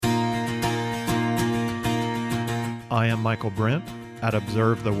I am Michael Brent at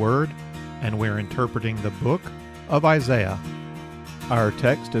Observe the Word, and we're interpreting the book of Isaiah. Our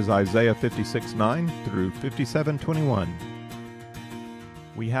text is Isaiah 56:9 through 57:21.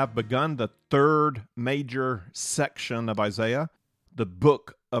 We have begun the third major section of Isaiah, the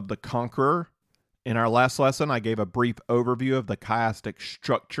book of the conqueror. In our last lesson, I gave a brief overview of the chiastic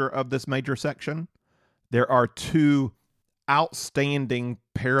structure of this major section. There are two outstanding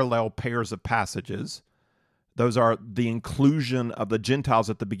parallel pairs of passages. Those are the inclusion of the Gentiles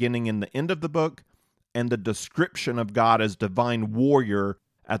at the beginning and the end of the book, and the description of God as divine warrior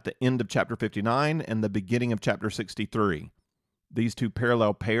at the end of chapter 59 and the beginning of chapter 63. These two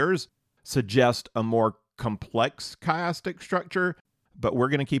parallel pairs suggest a more complex chiastic structure, but we're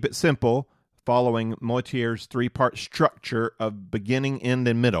going to keep it simple, following Motyer's three-part structure of beginning, end,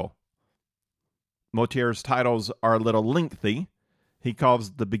 and middle. Motyer's titles are a little lengthy. He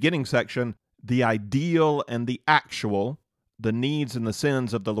calls the beginning section the ideal and the actual, the needs and the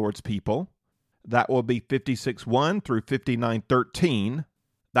sins of the Lord's people. That will be 56:1 through 59:13.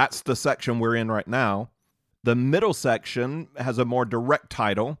 That's the section we're in right now. The middle section has a more direct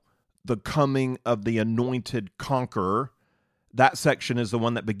title, The Coming of the Anointed Conqueror. That section is the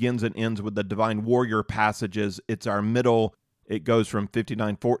one that begins and ends with the divine warrior passages. It's our middle. It goes from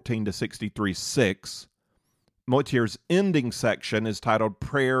 59:14 to 63:6. Motyer's ending section is titled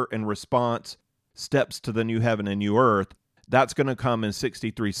Prayer and Response, Steps to the New Heaven and New Earth. That's going to come in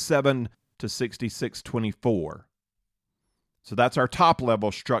 63:7 to 66:24. So that's our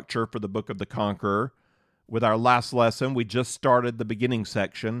top-level structure for the Book of the Conqueror. With our last lesson, we just started the beginning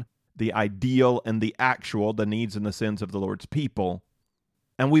section, the ideal and the actual, the needs and the sins of the Lord's people.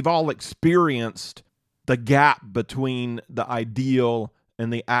 And we've all experienced the gap between the ideal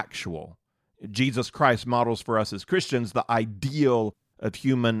and the actual. Jesus Christ models for us as Christians the ideal of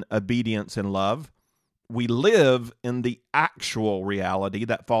human obedience and love. We live in the actual reality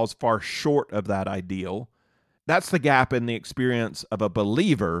that falls far short of that ideal. That's the gap in the experience of a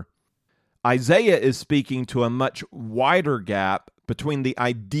believer. Isaiah is speaking to a much wider gap between the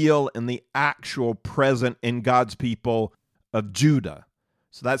ideal and the actual present in God's people of Judah.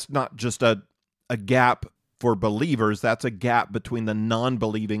 So that's not just a gap for believers, that's a gap between the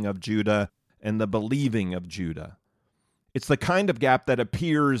non-believing of Judah and the believing of Judah. It's the kind of gap that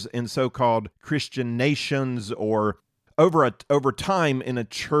appears in so-called Christian nations or over time in a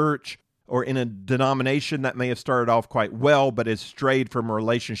church or in a denomination that may have started off quite well but has strayed from a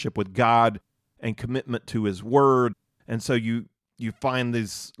relationship with God and commitment to His Word. And so you find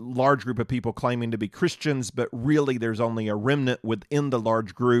this large group of people claiming to be Christians, but really there's only a remnant within the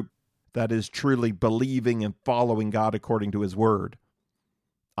large group that is truly believing and following God according to His Word.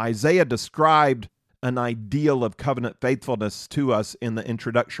 Isaiah described an ideal of covenant faithfulness to us in the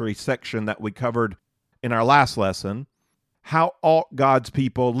introductory section that we covered in our last lesson. How ought God's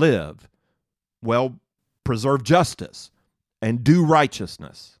people live? Well, preserve justice and do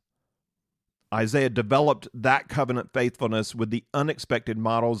righteousness. Isaiah developed that covenant faithfulness with the unexpected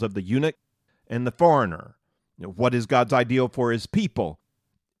models of the eunuch and the foreigner. What is God's ideal for His people?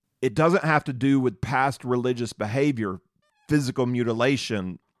 It doesn't have to do with past religious behavior, physical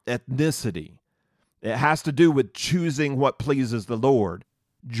mutilation, ethnicity. It has to do with choosing what pleases the Lord,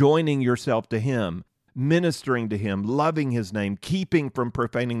 joining yourself to Him, ministering to Him, loving His name, keeping from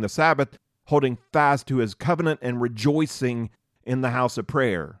profaning the Sabbath, holding fast to His covenant, and rejoicing in the house of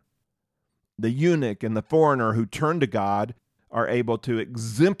prayer. The eunuch and the foreigner who turn to God are able to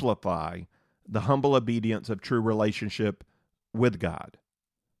exemplify the humble obedience of true relationship with God.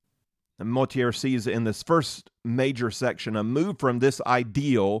 And Motyer sees in this first major section a move from this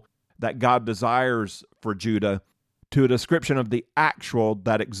ideal that God desires for Judah to a description of the actual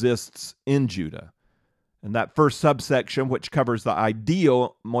that exists in Judah. And that first subsection, which covers the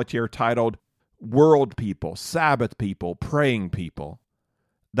ideal, Motyer titled World People, Sabbath People, Praying People.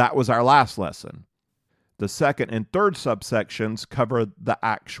 That was our last lesson. The second and third subsections cover the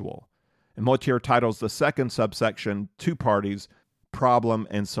actual. And Motyer titles the second subsection, Two Parties, Problem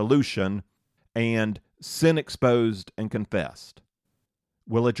and Solution, and Sin Exposed and Confessed.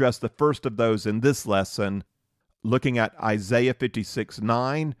 We'll address the first of those in this lesson, looking at Isaiah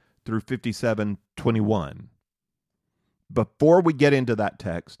 56:9 through 57:21. Before we get into that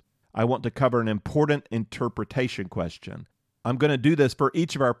text, I want to cover an important interpretation question. I'm going to do this for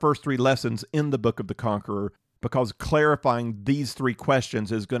each of our first three lessons in the Book of the Conqueror because clarifying these three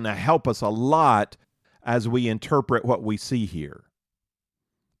questions is going to help us a lot as we interpret what we see here.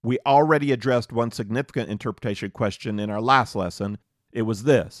 We already addressed one significant interpretation question in our last lesson. It was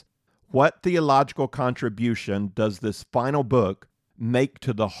this: what theological contribution does this final book make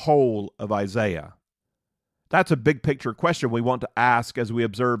to the whole of Isaiah? That's a big picture question we want to ask as we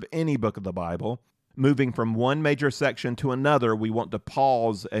observe any book of the Bible. Moving from one major section to another, we want to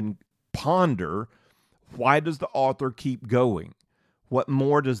pause and ponder, why does the author keep going? What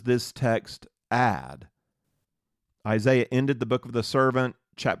more does this text add? Isaiah ended the book of the servant,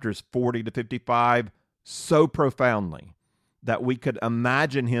 chapters 40 to 55, so profoundly that we could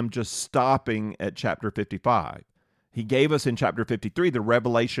imagine him just stopping at chapter 55. He gave us in chapter 53 the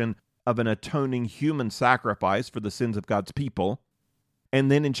revelation of an atoning human sacrifice for the sins of God's people.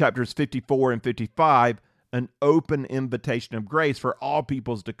 And then in chapters 54 and 55, an open invitation of grace for all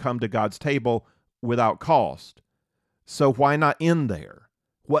peoples to come to God's table without cost. So why not end there?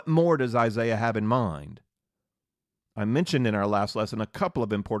 What more does Isaiah have in mind? I mentioned in our last lesson a couple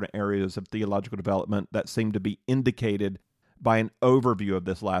of important areas of theological development that seem to be indicated by an overview of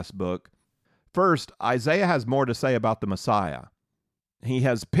this last book. First, Isaiah has more to say about the Messiah. He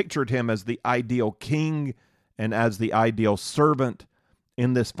has pictured him as the ideal king and as the ideal servant.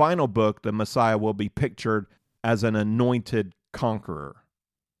 In this final book, the Messiah will be pictured as an anointed conqueror.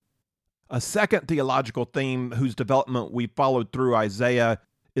 A second theological theme whose development we followed through Isaiah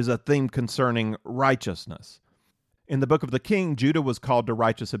is a theme concerning righteousness. In the book of the King, Judah was called to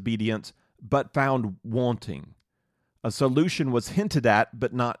righteous obedience, but found wanting. A solution was hinted at,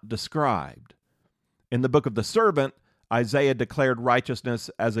 but not described. In the book of the servant, Isaiah declared righteousness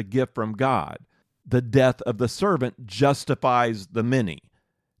as a gift from God. The death of the servant justifies the many.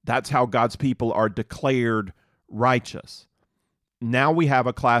 That's how God's people are declared righteous. Now we have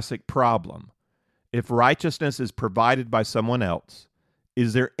a classic problem. If righteousness is provided by someone else,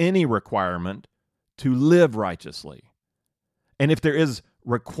 is there any requirement to live righteously? And if there is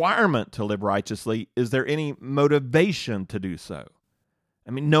requirement to live righteously, is there any motivation to do so?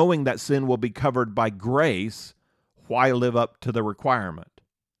 I mean, knowing that sin will be covered by grace, why live up to the requirement?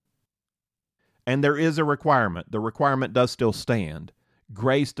 And there is a requirement. The requirement does still stand.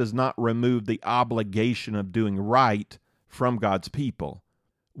 Grace does not remove the obligation of doing right from God's people.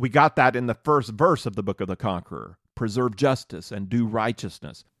 We got that in the first verse of the book of the Conqueror. Preserve justice and do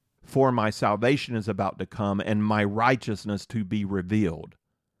righteousness, for my salvation is about to come and my righteousness to be revealed.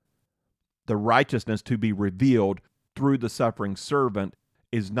 The righteousness to be revealed through the suffering servant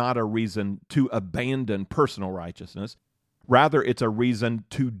is not a reason to abandon personal righteousness. Rather, it's a reason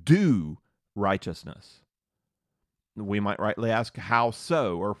to do righteousness. We might rightly ask, how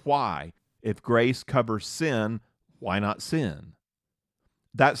so or why? If grace covers sin, why not sin?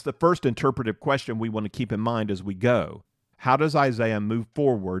 That's the first interpretive question we want to keep in mind as we go. How does Isaiah move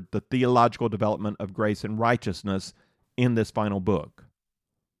forward the theological development of grace and righteousness in this final book?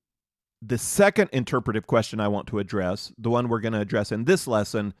 The second interpretive question I want to address, the one we're going to address in this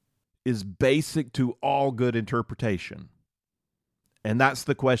lesson, is basic to all good interpretation. And that's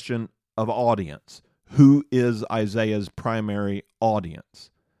the question of audience. Who is Isaiah's primary audience?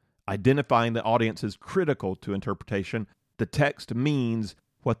 Identifying the audience is critical to interpretation. The text means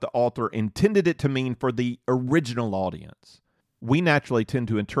what the author intended it to mean for the original audience. We naturally tend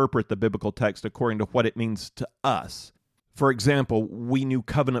to interpret the biblical text according to what it means to us. For example, we New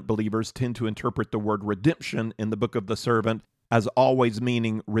Covenant believers tend to interpret the word redemption in the book of the servant as always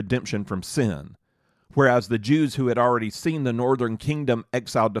meaning redemption from sin, whereas the Jews who had already seen the northern kingdom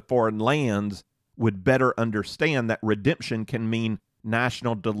exiled to foreign lands would better understand that redemption can mean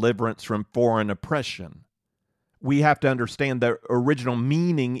national deliverance from foreign oppression. We have to understand the original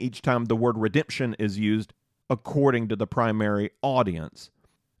meaning each time the word redemption is used according to the primary audience.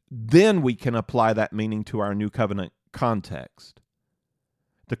 Then we can apply that meaning to our New Covenant context.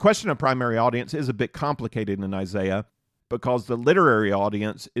 The question of primary audience is a bit complicated in Isaiah because the literary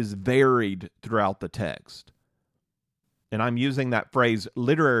audience is varied throughout the text. And I'm using that phrase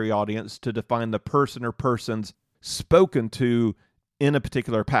literary audience to define the person or persons spoken to in a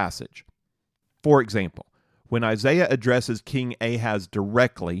particular passage. For example, when Isaiah addresses King Ahaz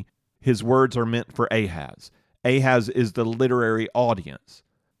directly, his words are meant for Ahaz. Ahaz is the literary audience.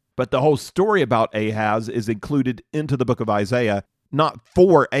 But the whole story about Ahaz is included into the book of Isaiah, not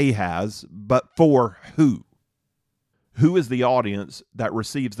for Ahaz, but for who? Who is the audience that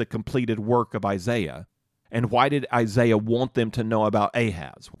receives the completed work of Isaiah? And why did Isaiah want them to know about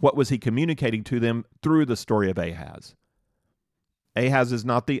Ahaz? What was he communicating to them through the story of Ahaz? Ahaz is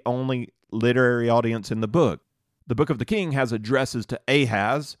not the only literary audience in the book. The book of the King has addresses to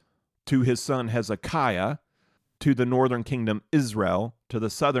Ahaz, to his son Hezekiah, to the northern kingdom Israel, to the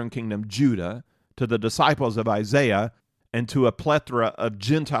southern kingdom Judah, to the disciples of Isaiah, and to a plethora of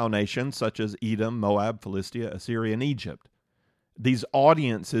Gentile nations such as Edom, Moab, Philistia, Assyria, and Egypt. These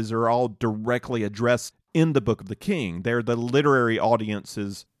audiences are all directly addressed in the book of the King. They're the literary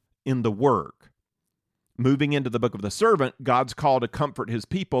audiences in the work. Moving into the book of the servant, God's call to comfort his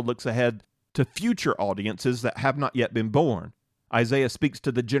people looks ahead to future audiences that have not yet been born. Isaiah speaks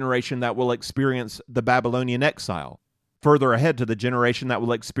to the generation that will experience the Babylonian exile, further ahead to the generation that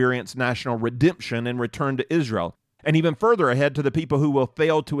will experience national redemption and return to Israel, and even further ahead to the people who will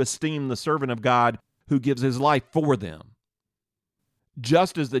fail to esteem the servant of God who gives his life for them.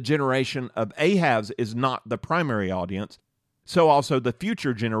 Just as the generation of Ahaz is not the primary audience, so also the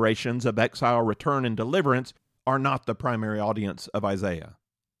future generations of exile, return, and deliverance are not the primary audience of Isaiah.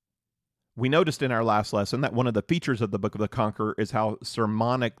 We noticed in our last lesson that one of the features of the Book of the Conqueror is how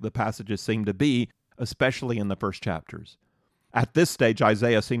sermonic the passages seem to be, especially in the first chapters. At this stage,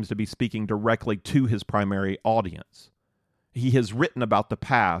 Isaiah seems to be speaking directly to his primary audience. He has written about the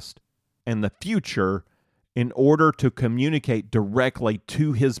past and the future in order to communicate directly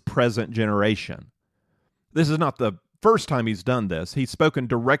to his present generation. This is not the first time he's done this. He's spoken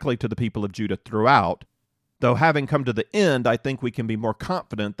directly to the people of Judah throughout, though having come to the end, I think we can be more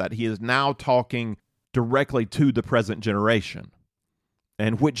confident that he is now talking directly to the present generation.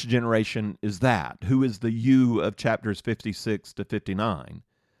 And which generation is that? Who is the you of chapters 56 to 59?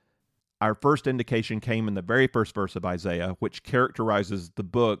 Our first indication came in the very first verse of Isaiah, which characterizes the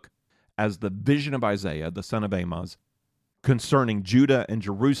book as the vision of Isaiah, the son of Amoz, concerning Judah and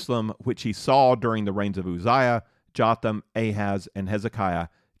Jerusalem, which he saw during the reigns of Uzziah, Jotham, Ahaz, and Hezekiah,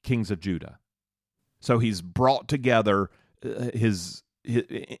 kings of Judah. So he's brought together the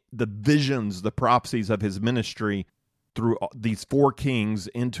visions, the prophecies of his ministry through these four kings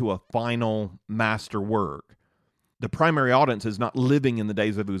into a final master work. The primary audience is not living in the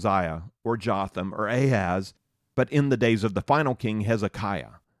days of Uzziah or Jotham or Ahaz, but in the days of the final king,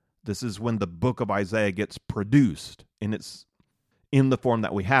 Hezekiah. This is when the book of Isaiah gets produced, and it's in the form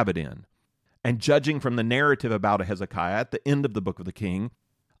that we have it in. And judging from the narrative about Hezekiah at the end of the book of the king,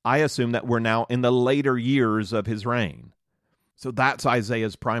 I assume that we're now in the later years of his reign. So that's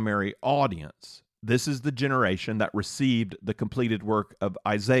Isaiah's primary audience. This is the generation that received the completed work of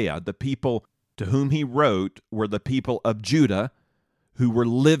Isaiah. The people to whom he wrote were the people of Judah who were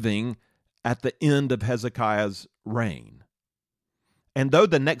living at the end of Hezekiah's reign. And though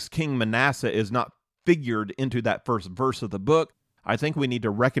the next king, Manasseh, is not figured into that first verse of the book, I think we need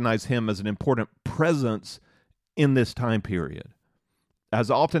to recognize him as an important presence in this time period. As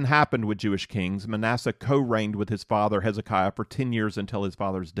often happened with Jewish kings, Manasseh co-reigned with his father Hezekiah for 10 years until his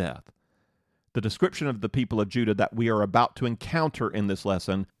father's death. The description of the people of Judah that we are about to encounter in this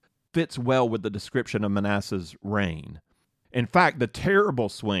lesson fits well with the description of Manasseh's reign. In fact, the terrible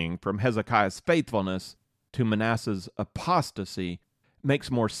swing from Hezekiah's faithfulness to Manasseh's apostasy makes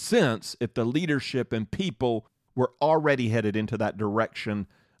more sense if the leadership and people were already headed into that direction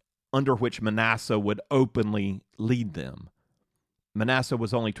under which Manasseh would openly lead them. Manasseh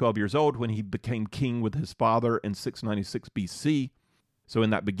was only 12 years old when he became king with his father in 696 BC. So in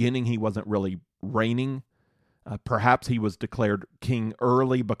that beginning, he wasn't really reigning. Perhaps he was declared king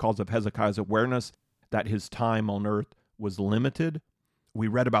early because of Hezekiah's awareness that his time on earth was limited. We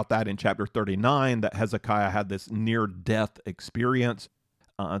read about that in chapter 39, that Hezekiah had this near-death experience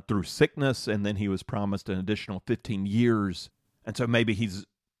through sickness, and then he was promised an additional 15 years. And so maybe he's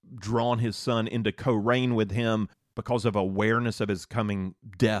drawn his son into co-reign with him because of awareness of his coming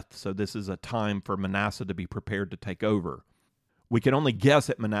death. So this is a time for Manasseh to be prepared to take over. We can only guess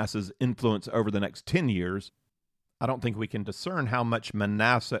at Manasseh's influence over the next 10 years. I don't think we can discern how much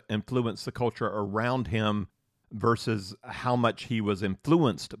Manasseh influenced the culture around him versus how much he was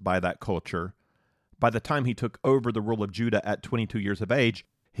influenced by that culture. By the time he took over the rule of Judah at 22 years of age,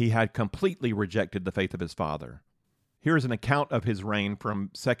 he had completely rejected the faith of his father. Here's an account of his reign from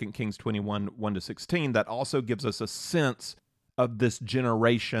 2 Kings 21, 1-16, that also gives us a sense of this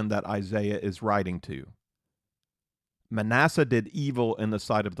generation that Isaiah is writing to. Manasseh did evil in the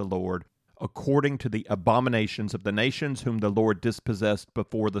sight of the Lord, according to the abominations of the nations whom the Lord dispossessed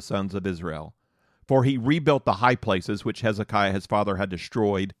before the sons of Israel. For he rebuilt the high places which Hezekiah his father had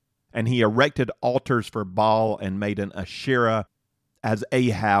destroyed, and he erected altars for Baal and made an Asherah, as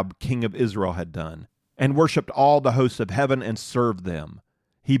Ahab, king of Israel, had done, and worshipped all the hosts of heaven and served them.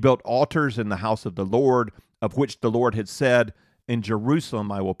 He built altars in the house of the Lord, of which the Lord had said, In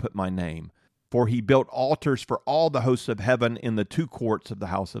Jerusalem I will put my name. For he built altars for all the hosts of heaven in the two courts of the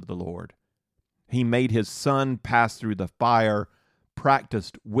house of the Lord. He made his son pass through the fire,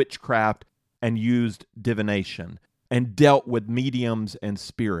 practiced witchcraft, and used divination, and dealt with mediums and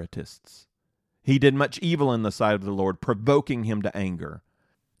spiritists. He did much evil in the sight of the Lord, provoking him to anger.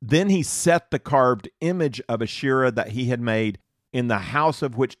 Then he set the carved image of Asherah that he had made in the house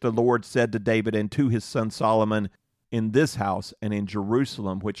of which the Lord said to David and to his son Solomon, in this house and in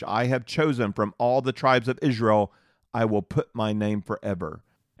Jerusalem, which I have chosen from all the tribes of Israel, I will put my name forever.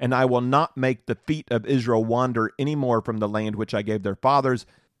 And I will not make the feet of Israel wander any more from the land which I gave their fathers,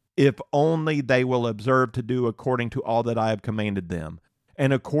 if only they will observe to do according to all that I have commanded them,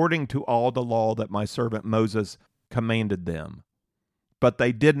 and according to all the law that my servant Moses commanded them. But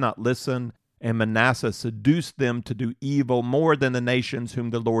they did not listen, and Manasseh seduced them to do evil more than the nations whom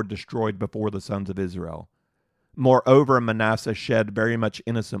the Lord destroyed before the sons of Israel. Moreover, Manasseh shed very much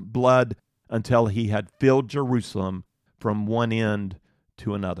innocent blood until he had filled Jerusalem from one end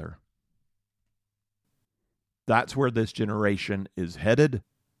to another. That's where this generation is headed.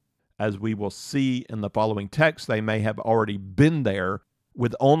 As we will see in the following text, they may have already been there,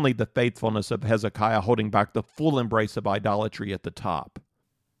 with only the faithfulness of Hezekiah holding back the full embrace of idolatry at the top.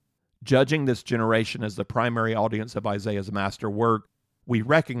 Judging this generation as the primary audience of Isaiah's master work, we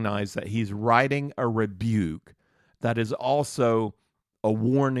recognize that he's writing a rebuke that is also a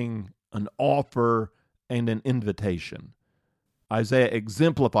warning, an offer, and an invitation. Isaiah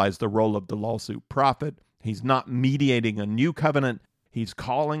exemplifies the role of the lawsuit prophet. He's not mediating a new covenant. He's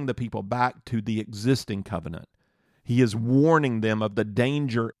calling the people back to the existing covenant. He is warning them of the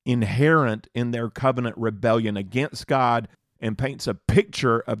danger inherent in their covenant rebellion against God, and paints a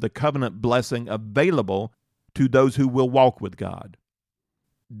picture of the covenant blessing available to those who will walk with God.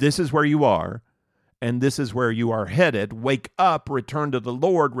 This is where you are, and this is where you are headed. Wake up, return to the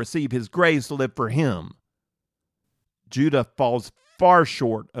Lord, receive his grace, live for him. Judah falls far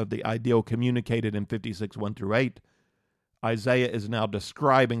short of the ideal communicated in 56:1-8. Isaiah is now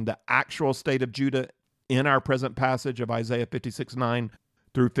describing the actual state of Judah in our present passage of Isaiah 56:9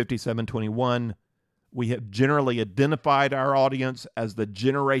 through 57:21. We have generally identified our audience as the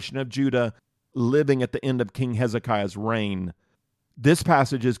generation of Judah living at the end of King Hezekiah's reign. This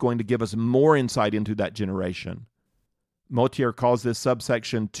passage is going to give us more insight into that generation. Motyer calls this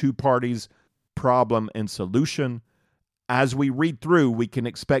subsection two parties, problem and solution. As we read through, we can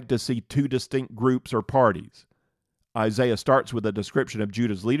expect to see two distinct groups or parties. Isaiah starts with a description of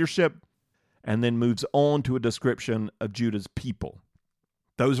Judah's leadership and then moves on to a description of Judah's people.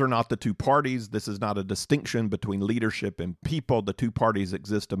 Those are not the two parties. This is not a distinction between leadership and people. The two parties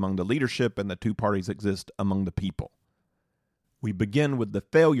exist among the leadership, and the two parties exist among the people. We begin with the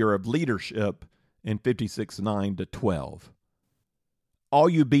failure of leadership in 56:9-12. All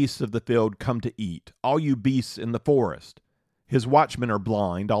you beasts of the field come to eat, all you beasts in the forest. His watchmen are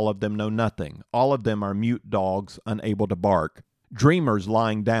blind, all of them know nothing. All of them are mute dogs, unable to bark. Dreamers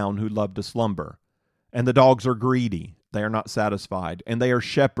lying down who love to slumber. And the dogs are greedy. They are not satisfied, and they are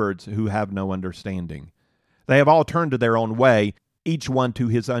shepherds who have no understanding. They have all turned to their own way, each one to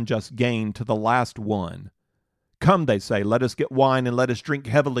his unjust gain, to the last one. Come, they say, let us get wine, and let us drink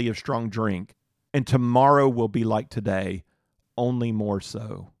heavily of strong drink, and tomorrow will be like today, only more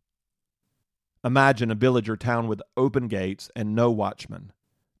so. Imagine a village or town with open gates and no watchman.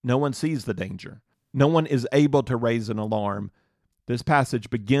 No one sees the danger. No one is able to raise an alarm. This passage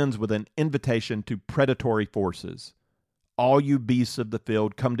begins with an invitation to predatory forces. All you beasts of the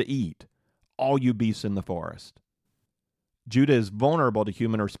field come to eat, all you beasts in the forest. Judah is vulnerable to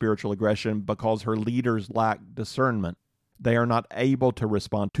human or spiritual aggression because her leaders lack discernment. They are not able to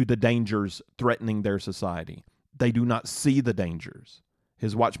respond to the dangers threatening their society. They do not see the dangers.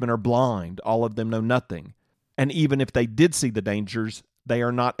 His watchmen are blind, all of them know nothing. And even if they did see the dangers, they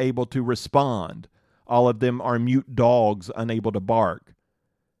are not able to respond. All of them are mute dogs, unable to bark.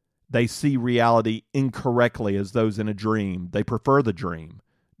 They see reality incorrectly as those in a dream. They prefer the dream.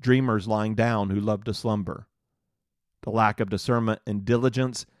 Dreamers lying down who love to slumber. The lack of discernment and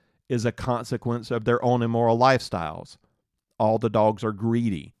diligence is a consequence of their own immoral lifestyles. All the dogs are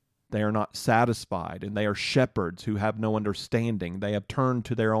greedy. They are not satisfied, and they are shepherds who have no understanding. They have turned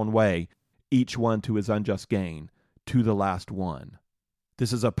to their own way, each one to his unjust gain, to the last one.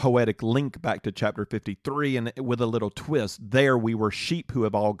 This is a poetic link back to chapter 53, and with a little twist. There we were sheep who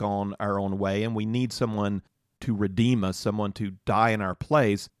have all gone our own way, and we need someone to redeem us, someone to die in our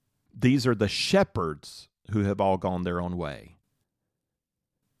place. These are the shepherds who have all gone their own way.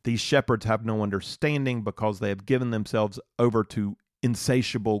 These shepherds have no understanding because they have given themselves over to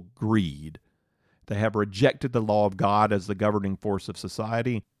insatiable greed. They have rejected the law of God as the governing force of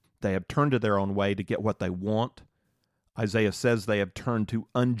society. They have turned to their own way to get what they want. Isaiah says they have turned to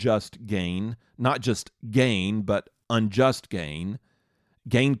unjust gain, not just gain, but unjust gain.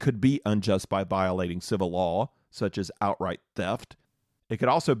 Gain could be unjust by violating civil law, such as outright theft. It could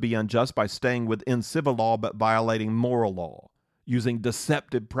also be unjust by staying within civil law but violating moral law, using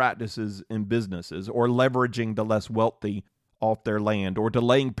deceptive practices in businesses, or leveraging the less wealthy off their land, or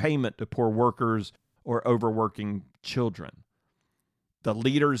delaying payment to poor workers, or overworking children. The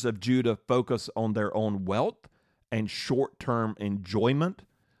leaders of Judah focus on their own wealth and short-term enjoyment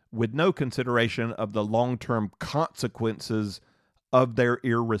with no consideration of the long-term consequences of their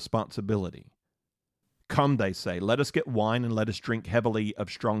irresponsibility. Come, they say, let us get wine and let us drink heavily of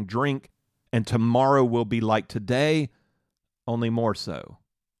strong drink, and tomorrow will be like today, only more so.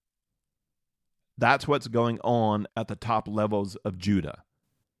 That's what's going on at the top levels of Judah.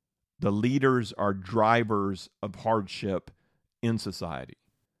 The leaders are drivers of hardship in society.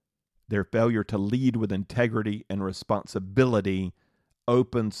 Their failure to lead with integrity and responsibility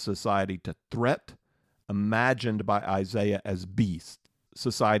opens society to threat, imagined by Isaiah as beasts.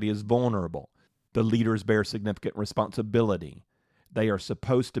 Society is vulnerable. The leaders bear significant responsibility. They are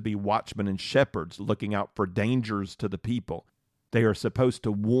supposed to be watchmen and shepherds looking out for dangers to the people. They are supposed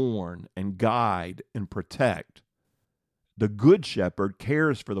to warn and guide and protect. The good shepherd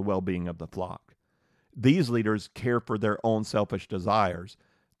cares for the well-being of the flock. These leaders care for their own selfish desires.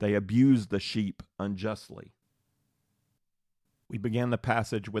 They abuse the sheep unjustly. We began the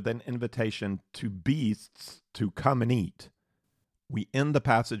passage with an invitation to beasts to come and eat. We end the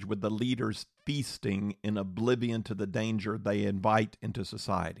passage with the leaders feasting in oblivion to the danger they invite into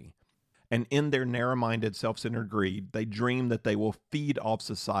society. And in their narrow-minded, self-centered greed, they dream that they will feed off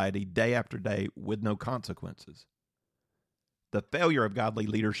society day after day with no consequences. The failure of godly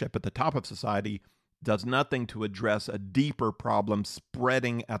leadership at the top of society does nothing to address a deeper problem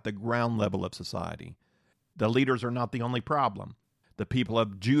spreading at the ground level of society. The leaders are not the only problem. The people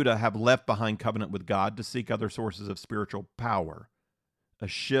of Judah have left behind covenant with God to seek other sources of spiritual power. A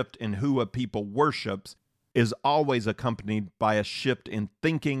shift in who a people worships is always accompanied by a shift in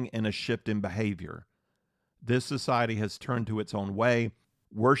thinking and a shift in behavior. This society has turned to its own way,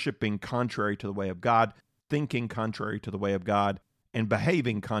 worshiping contrary to the way of God, thinking contrary to the way of God, and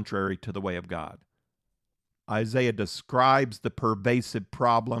behaving contrary to the way of God. Isaiah describes the pervasive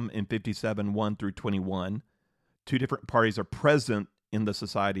problem in 57:1 through 21. Two different parties are present in the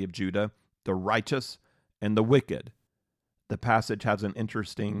society of Judah, the righteous and the wicked. The passage has an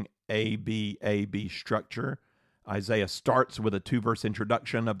interesting A-B structure. Isaiah starts with a 2-verse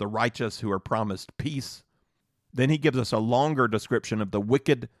introduction of the righteous who are promised peace. Then he gives us a longer description of the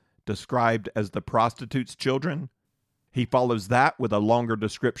wicked, described as the prostitute's children. He follows that with a longer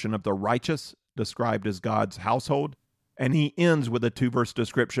description of the righteous, described as God's household. And he ends with a 2-verse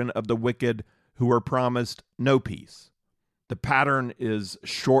description of the wicked who are promised no peace. The pattern is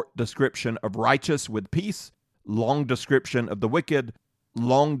short description of righteous with peace, long description of the wicked,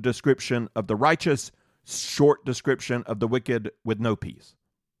 long description of the righteous, short description of the wicked with no peace.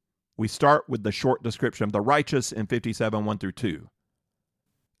 We start with the short description of the righteous in 57:1 through 2.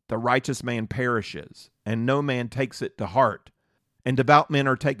 The righteous man perishes, and no man takes it to heart, and devout men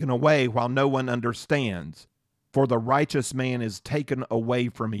are taken away while no one understands. For the righteous man is taken away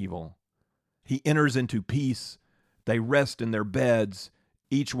from evil. He enters into peace. They rest in their beds,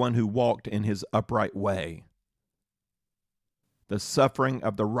 each one who walked in his upright way. The suffering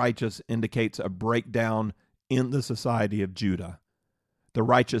of the righteous indicates a breakdown in the society of Judah. The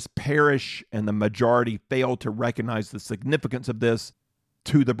righteous perish, and the majority fail to recognize the significance of this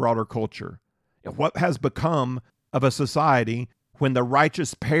to the broader culture. And what has become of a society when the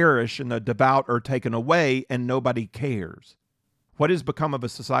righteous perish and the devout are taken away and nobody cares? What has become of a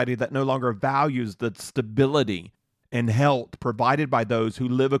society that no longer values the stability and health provided by those who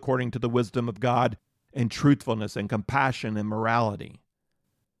live according to the wisdom of God and truthfulness and compassion and morality?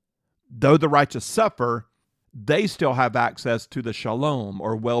 Though the righteous suffer, they still have access to the shalom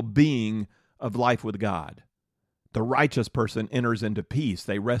or well-being of life with God. The righteous person enters into peace.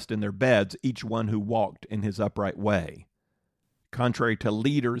 They rest in their beds, each one who walked in his upright way. Contrary to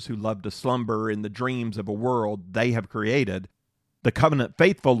leaders who love to slumber in the dreams of a world they have created, the covenant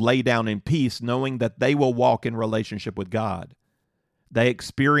faithful lay down in peace, knowing that they will walk in relationship with God. They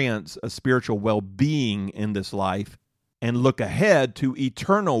experience a spiritual well-being in this life and look ahead to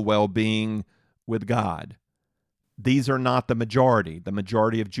eternal well-being with God. These are not the majority. The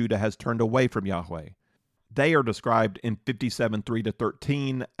majority of Judah has turned away from Yahweh. They are described in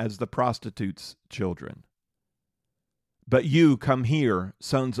 57:3-13 as the prostitute's children. But you come here,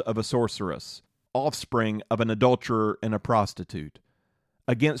 sons of a sorceress, offspring of an adulterer and a prostitute.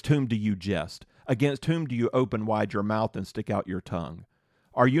 Against whom do you jest? Against whom do you open wide your mouth and stick out your tongue?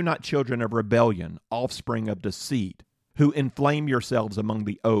 Are you not children of rebellion, offspring of deceit, who inflame yourselves among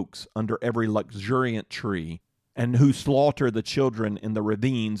the oaks under every luxuriant tree, and who slaughter the children in the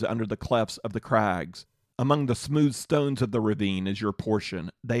ravines under the clefts of the crags? Among the smooth stones of the ravine is your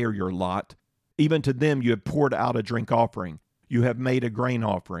portion. They are your lot. Even to them you have poured out a drink offering. You have made a grain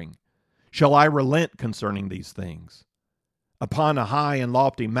offering. Shall I relent concerning these things? Upon a high and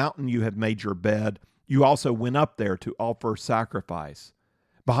lofty mountain you have made your bed. You also went up there to offer sacrifice.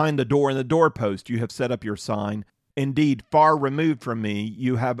 Behind the door and the doorpost you have set up your sign. Indeed, far removed from me,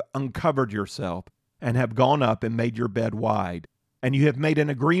 you have uncovered yourself, and have gone up and made your bed wide. And you have made an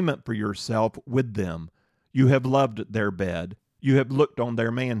agreement for yourself with them. You have loved their bed. You have looked on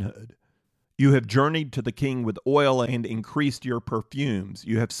their manhood. You have journeyed to the king with oil and increased your perfumes.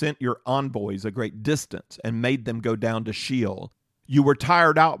 You have sent your envoys a great distance and made them go down to Sheol. You were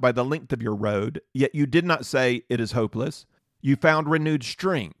tired out by the length of your road, yet you did not say, it is hopeless. You found renewed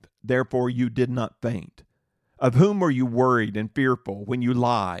strength, therefore you did not faint. Of whom were you worried and fearful when you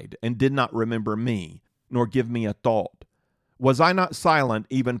lied and did not remember me, nor give me a thought? Was I not silent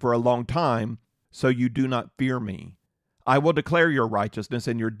even for a long time, so you do not fear me? I will declare your righteousness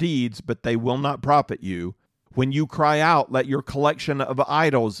and your deeds, but they will not profit you. When you cry out, let your collection of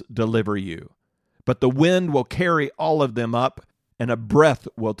idols deliver you. But the wind will carry all of them up, and a breath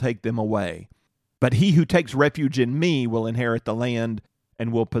will take them away. But he who takes refuge in me will inherit the land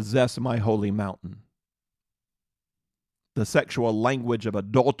and will possess my holy mountain. The sexual language of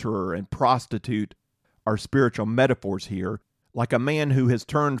adulterer and prostitute are spiritual metaphors here. Like a man who has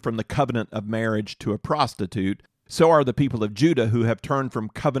turned from the covenant of marriage to a prostitute, so are the people of Judah who have turned from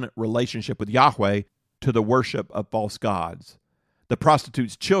covenant relationship with Yahweh to the worship of false gods. The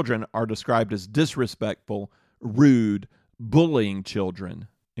prostitute's children are described as disrespectful, rude, bullying children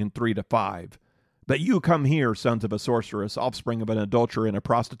in 3-5. But you come here, sons of a sorceress, offspring of an adulterer and a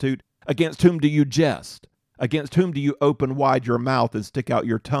prostitute. Against whom do you jest? Against whom do you open wide your mouth and stick out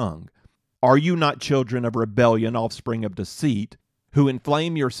your tongue? Are you not children of rebellion, offspring of deceit, who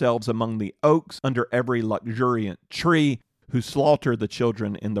inflame yourselves among the oaks under every luxuriant tree, who slaughter the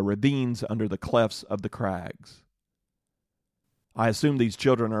children in the ravines under the clefts of the crags? I assume these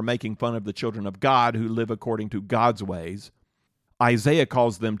children are making fun of the children of God who live according to God's ways. Isaiah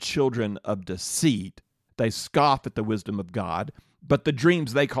calls them children of deceit. They scoff at the wisdom of God, but the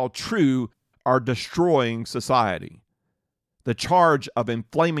dreams they call true are destroying society. The charge of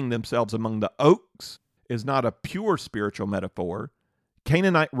inflaming themselves among the oaks is not a pure spiritual metaphor.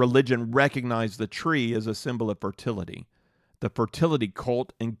 Canaanite religion recognized the tree as a symbol of fertility. The fertility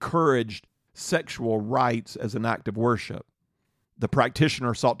cult encouraged sexual rites as an act of worship. The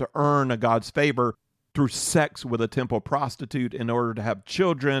practitioner sought to earn a god's favor through sex with a temple prostitute in order to have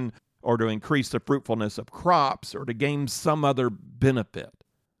children or to increase the fruitfulness of crops or to gain some other benefit.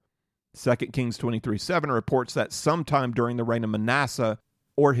 2 Kings 23:7 reports that sometime during the reign of Manasseh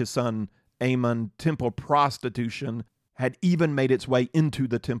or his son Amon, temple prostitution had even made its way into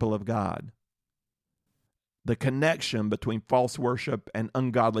the temple of God. The connection between false worship and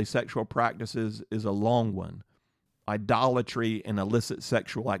ungodly sexual practices is a long one. Idolatry and illicit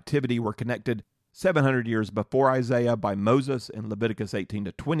sexual activity were connected 700 years before Isaiah by Moses in Leviticus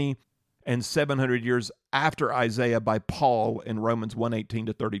 18-20, and 700 years after Isaiah by Paul in Romans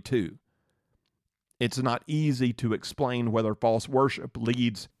 1:18-32. It's not easy to explain whether false worship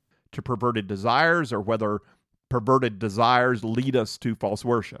leads to perverted desires or whether perverted desires lead us to false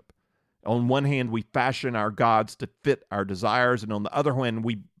worship. On one hand, we fashion our gods to fit our desires, and on the other hand,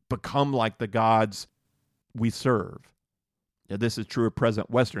 we become like the gods we serve. Now, this is true of present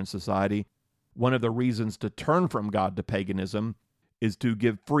Western society. One of the reasons to turn from God to paganism is to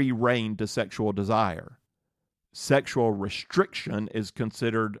give free rein to sexual desire. Sexual restriction is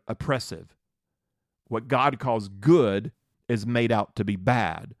considered oppressive. What God calls good is made out to be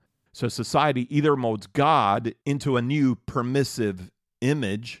bad. So society either molds God into a new permissive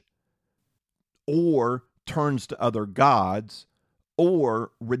image, or turns to other gods,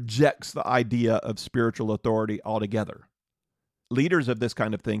 or rejects the idea of spiritual authority altogether. Leaders of this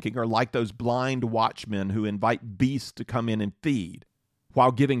kind of thinking are like those blind watchmen who invite beasts to come in and feed.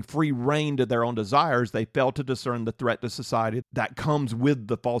 While giving free rein to their own desires, they fail to discern the threat to society that comes with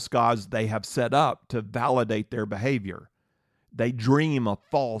the false gods they have set up to validate their behavior. They dream a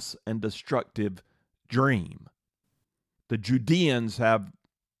false and destructive dream. The Judeans have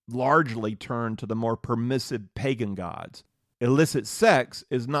largely turned to the more permissive pagan gods. Illicit sex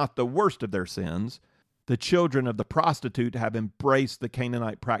is not the worst of their sins. The children of the prostitute have embraced the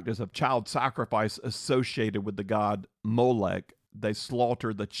Canaanite practice of child sacrifice associated with the god Molech. They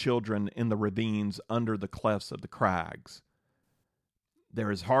slaughter the children in the ravines under the clefts of the crags.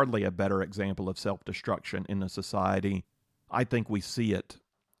 There is hardly a better example of self-destruction in a society. I think we see it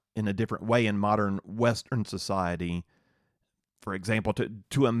in a different way in modern Western society. For example,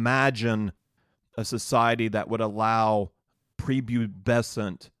 to imagine a society that would allow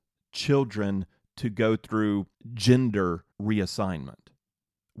prepubescent children to go through gender reassignment.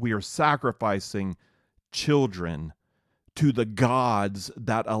 We are sacrificing children to the gods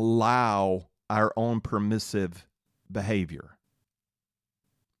that allow our own permissive behavior.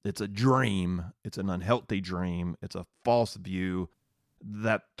 It's a dream. It's an unhealthy dream. It's a false view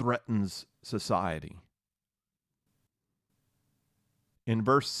that threatens society. In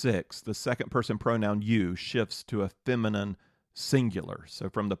verse 6, the second person pronoun you shifts to a feminine singular. So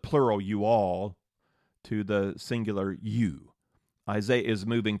from the plural you all to the singular you. Isaiah is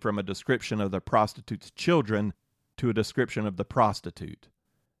moving from a description of the prostitute's children to a description of the prostitute.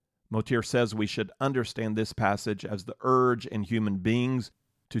 Motyer says we should understand this passage as the urge in human beings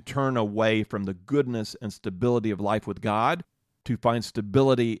to turn away from the goodness and stability of life with God to find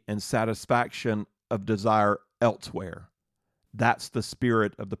stability and satisfaction of desire elsewhere. That's the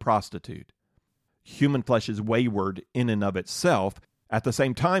spirit of the prostitute. Human flesh is wayward in and of itself. At the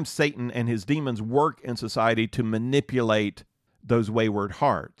same time, Satan and his demons work in society to manipulate those wayward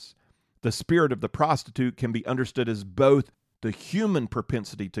hearts. The spirit of the prostitute can be understood as both the human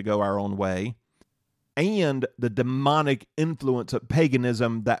propensity to go our own way and the demonic influence of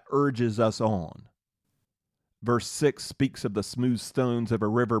paganism that urges us on. Verse 6 speaks of the smooth stones of a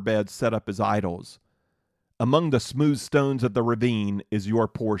riverbed set up as idols. Among the smooth stones of the ravine is your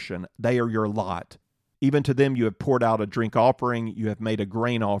portion. They are your lot. Even to them you have poured out a drink offering. You have made a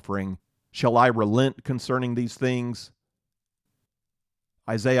grain offering. Shall I relent concerning these things?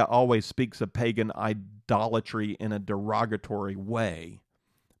 Isaiah always speaks of pagan idolatry in a derogatory way.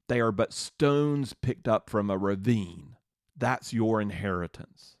 They are but stones picked up from a ravine. That's your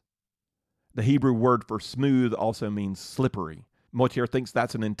inheritance. The Hebrew word for smooth also means slippery. Motyer thinks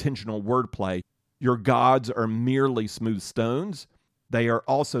that's an intentional wordplay. Your gods are merely smooth stones. They are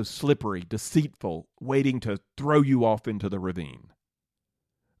also slippery, deceitful, waiting to throw you off into the ravine.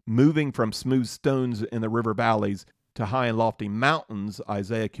 Moving from smooth stones in the river valleys to high and lofty mountains,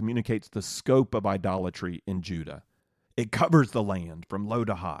 Isaiah communicates the scope of idolatry in Judah. It covers the land from low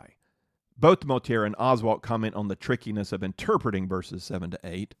to high. Both Motyer and Oswalt comment on the trickiness of interpreting verses 7 to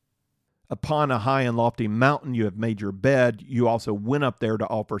 8. Upon a high and lofty mountain you have made your bed. You also went up there to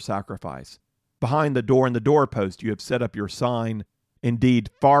offer sacrifice. Behind the door and the doorpost you have set up your sign. Indeed,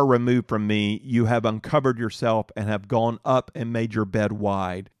 far removed from me, you have uncovered yourself and have gone up and made your bed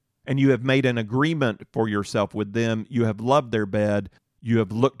wide. And you have made an agreement for yourself with them. You have loved their bed. You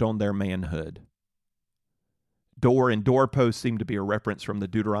have looked on their manhood. Door and doorpost seem to be a reference from the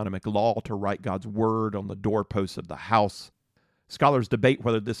Deuteronomic law to write God's word on the doorposts of the house. Scholars debate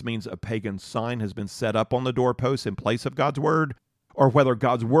whether this means a pagan sign has been set up on the doorpost in place of God's word, or whether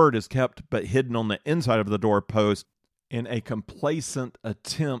God's word is kept but hidden on the inside of the doorpost in a complacent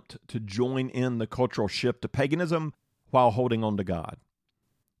attempt to join in the cultural shift to paganism while holding on to God.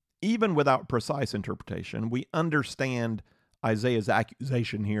 Even without precise interpretation, we understand Isaiah's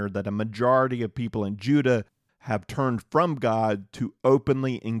accusation here that a majority of people in Judah have turned from God to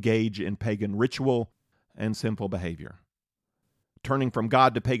openly engage in pagan ritual and sinful behavior. Turning from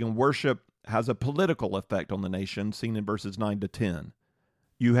God to pagan worship has a political effect on the nation, seen in verses 9 to 10.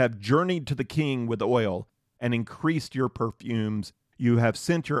 You have journeyed to the king with oil and increased your perfumes. You have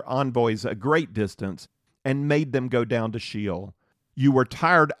sent your envoys a great distance and made them go down to Sheol. You were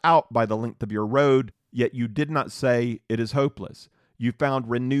tired out by the length of your road, yet you did not say, it is hopeless. You found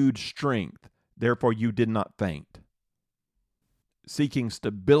renewed strength, therefore you did not faint. Seeking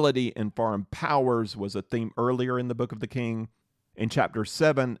stability in foreign powers was a theme earlier in the book of the King. In chapter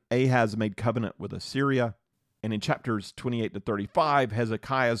 7, Ahaz made covenant with Assyria. And in chapters 28 to 35,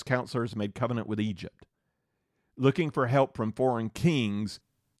 Hezekiah's counselors made covenant with Egypt. Looking for help from foreign kings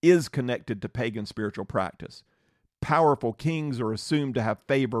is connected to pagan spiritual practice. Powerful kings are assumed to have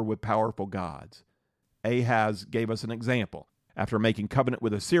favor with powerful gods. Ahaz gave us an example. After making covenant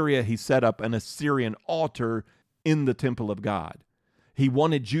with Assyria, he set up an Assyrian altar in the temple of God. He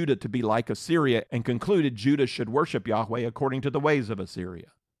wanted Judah to be like Assyria and concluded Judah should worship Yahweh according to the ways of Assyria.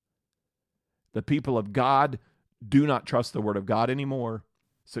 The people of God do not trust the word of God anymore.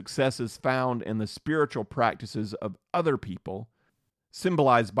 Success is found in the spiritual practices of other people,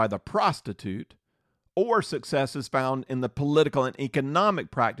 symbolized by the prostitute, or success is found in the political and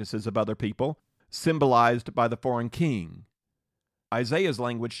economic practices of other people, symbolized by the foreign king. Isaiah's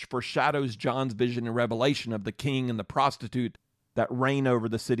language foreshadows John's vision and revelation of the king and the prostitute that reign over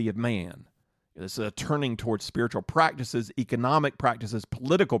the city of man. This is a turning towards spiritual practices, economic practices,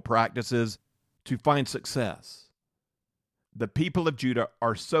 political practices to find success. The people of Judah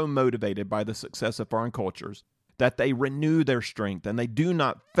are so motivated by the success of foreign cultures that they renew their strength and they do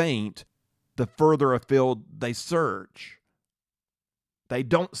not faint the further afield they search. They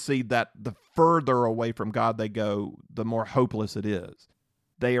don't see that the further away from God they go, the more hopeless it is.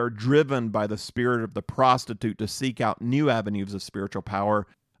 They are driven by the spirit of the prostitute to seek out new avenues of spiritual power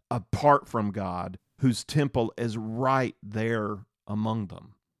apart from God, whose temple is right there among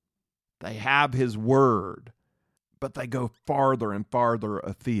them. They have his word, but they go farther and farther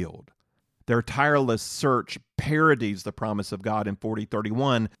afield. Their tireless search parodies the promise of God in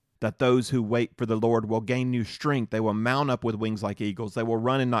 40:31 that those who wait for the Lord will gain new strength. They will mount up with wings like eagles. They will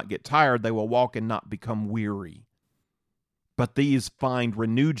run and not get tired. They will walk and not become weary. But these find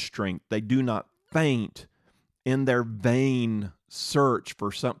renewed strength. They do not faint in their vain search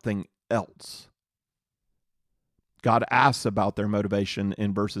for something else. God asks about their motivation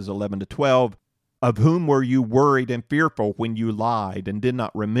in verses 11 to 12. Of whom were you worried and fearful when you lied and did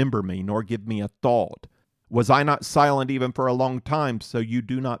not remember me, nor give me a thought? Was I not silent even for a long time, so you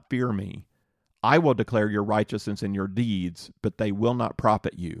do not fear me? I will declare your righteousness and your deeds, but they will not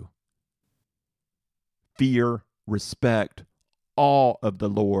profit you. Fear, respect, awe of the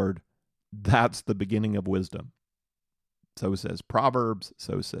Lord, that's the beginning of wisdom. So says Proverbs,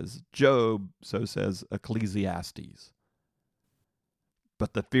 so says Job, so says Ecclesiastes.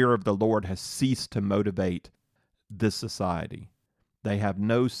 But the fear of the Lord has ceased to motivate this society. They have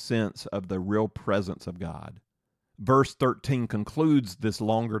no sense of the real presence of God. Verse 13 concludes this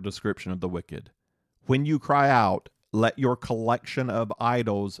longer description of the wicked. When you cry out, let your collection of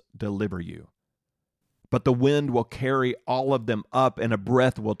idols deliver you. But the wind will carry all of them up, and a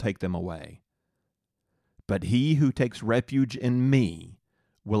breath will take them away. But he who takes refuge in me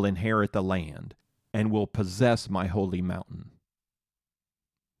will inherit the land and will possess my holy mountain.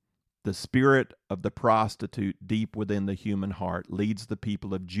 The spirit of the prostitute deep within the human heart leads the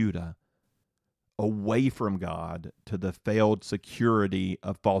people of Judah away from God to the failed security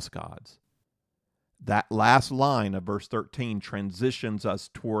of false gods. That last line of verse 13 transitions us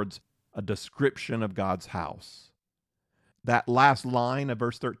towards a description of God's house. That last line of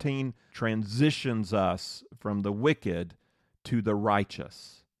verse 13 transitions us from the wicked to the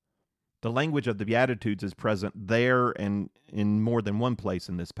righteous. The language of the Beatitudes is present there and in more than one place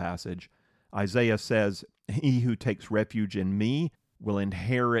in this passage. Isaiah says, he who takes refuge in me will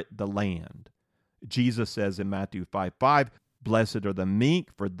inherit the land. Jesus says in Matthew 5:5, blessed are the meek,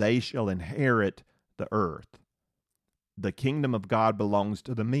 for they shall inherit the earth. The kingdom of God belongs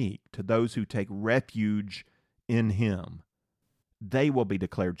to the meek, to those who take refuge in him. They will be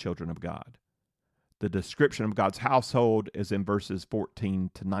declared children of God. The description of God's household is in verses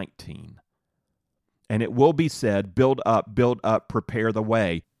 14 to 19. And it will be said, build up, prepare the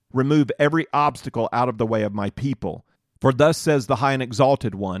way. Remove every obstacle out of the way of my people. For thus says the high and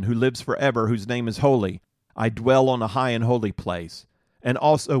exalted one, who lives forever, whose name is holy. I dwell on a high and holy place, and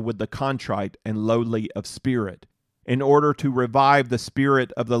also with the contrite and lowly of spirit, in order to revive the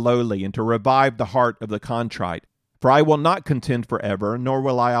spirit of the lowly, and to revive the heart of the contrite. For I will not contend forever, nor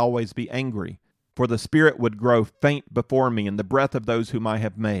will I always be angry. For the spirit would grow faint before me in the breath of those whom I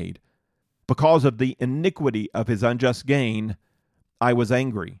have made. Because of the iniquity of his unjust gain, I was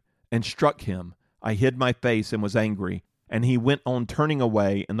angry, and struck him. I hid my face and was angry, and he went on turning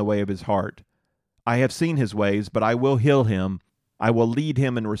away in the way of his heart. I have seen his ways, but I will heal him. I will lead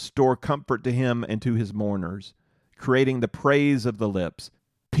him and restore comfort to him and to his mourners, creating the praise of the lips.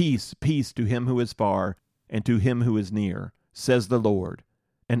 Peace, peace to him who is far, and to him who is near, says the Lord,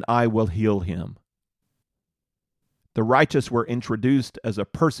 and I will heal him. The righteous were introduced as a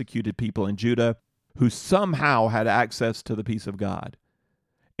persecuted people in Judah who somehow had access to the peace of God.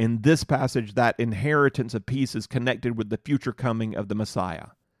 In this passage, that inheritance of peace is connected with the future coming of the Messiah.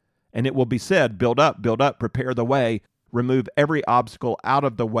 And it will be said, build up, prepare the way, remove every obstacle out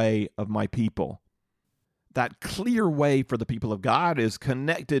of the way of my people. That clear way for the people of God is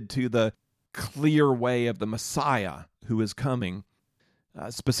connected to the clear way of the Messiah who is coming.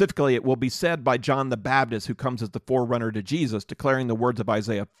 Specifically, it will be said by John the Baptist, who comes as the forerunner to Jesus, declaring the words of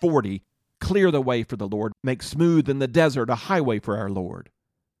Isaiah 40, clear the way for the Lord, make smooth in the desert a highway for our Lord.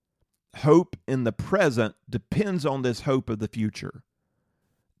 Hope in the present depends on this hope of the future.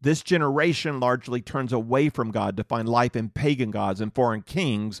 This generation largely turns away from God to find life in pagan gods and foreign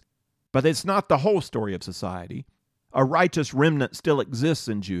kings, but it's not the whole story of society. A righteous remnant still exists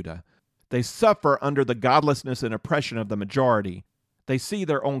in Judah. They suffer under the godlessness and oppression of the majority. They see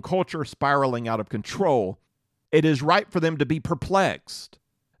their own culture spiraling out of control. It is right for them to be perplexed,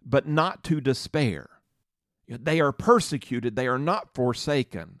 but not to despair. They are persecuted. They are not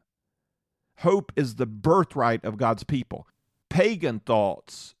forsaken. Hope is the birthright of God's people. Pagan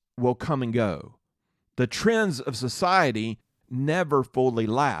thoughts will come and go. The trends of society never fully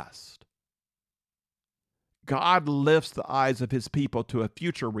last. God lifts the eyes of his people to a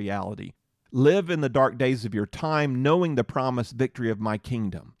future reality, Live in the dark days of your time, knowing the promised victory of my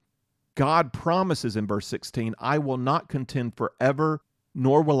kingdom. God promises in verse 16, I will not contend forever,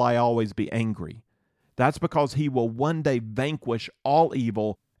 nor will I always be angry. That's because he will one day vanquish all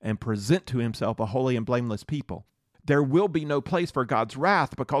evil and present to himself a holy and blameless people. There will be no place for God's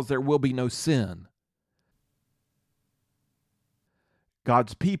wrath because there will be no sin.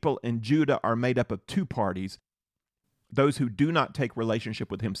 God's people in Judah are made up of two parties, those who do not take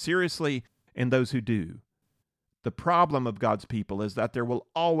relationship with him seriously and those who do. The problem of God's people is that there will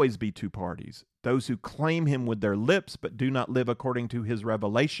always be two parties, those who claim him with their lips but do not live according to his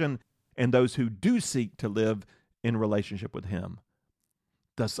revelation, and those who do seek to live in relationship with him.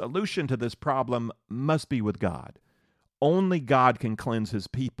 The solution to this problem must be with God. Only God can cleanse his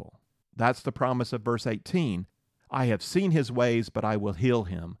people. That's the promise of verse 18. I have seen his ways, but I will heal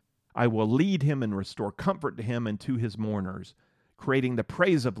him. I will lead him and restore comfort to him and to his mourners, creating the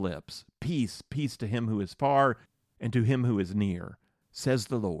praise of lips. Peace, peace to him who is far and to him who is near, says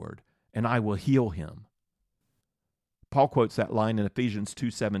the Lord, and I will heal him. Paul quotes that line in Ephesians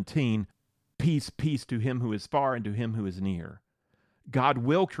 2:17, peace, peace to him who is far and to him who is near. God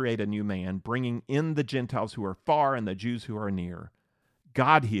will create a new man, bringing in the Gentiles who are far and the Jews who are near.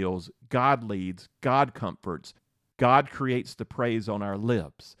 God heals, God leads, God comforts, God creates the praise on our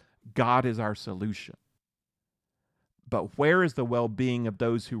lips. God is our solution. But where is the well-being of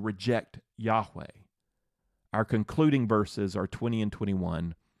those who reject Yahweh? Our concluding verses are 20 and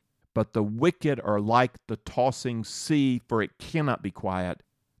 21. But the wicked are like the tossing sea, for it cannot be quiet,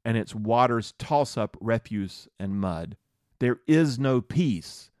 and its waters toss up refuse and mud. There is no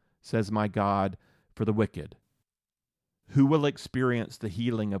peace, says my God, for the wicked. Who will experience the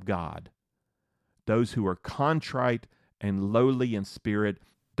healing of God? Those who are contrite and lowly in spirit,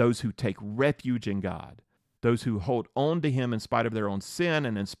 those who take refuge in God, those who hold on to him in spite of their own sin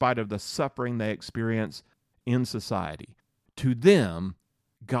and in spite of the suffering they experience in society. To them,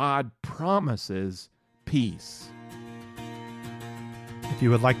 God promises peace. If you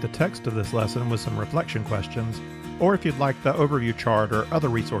would like the text of this lesson with some reflection questions, or if you'd like the overview chart or other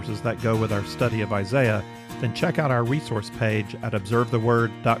resources that go with our study of Isaiah, then check out our resource page at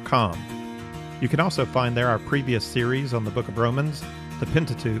observetheword.com. You can also find there our previous series on the book of Romans, the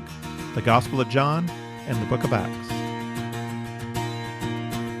Pentateuch, the Gospel of John, and the book of Acts.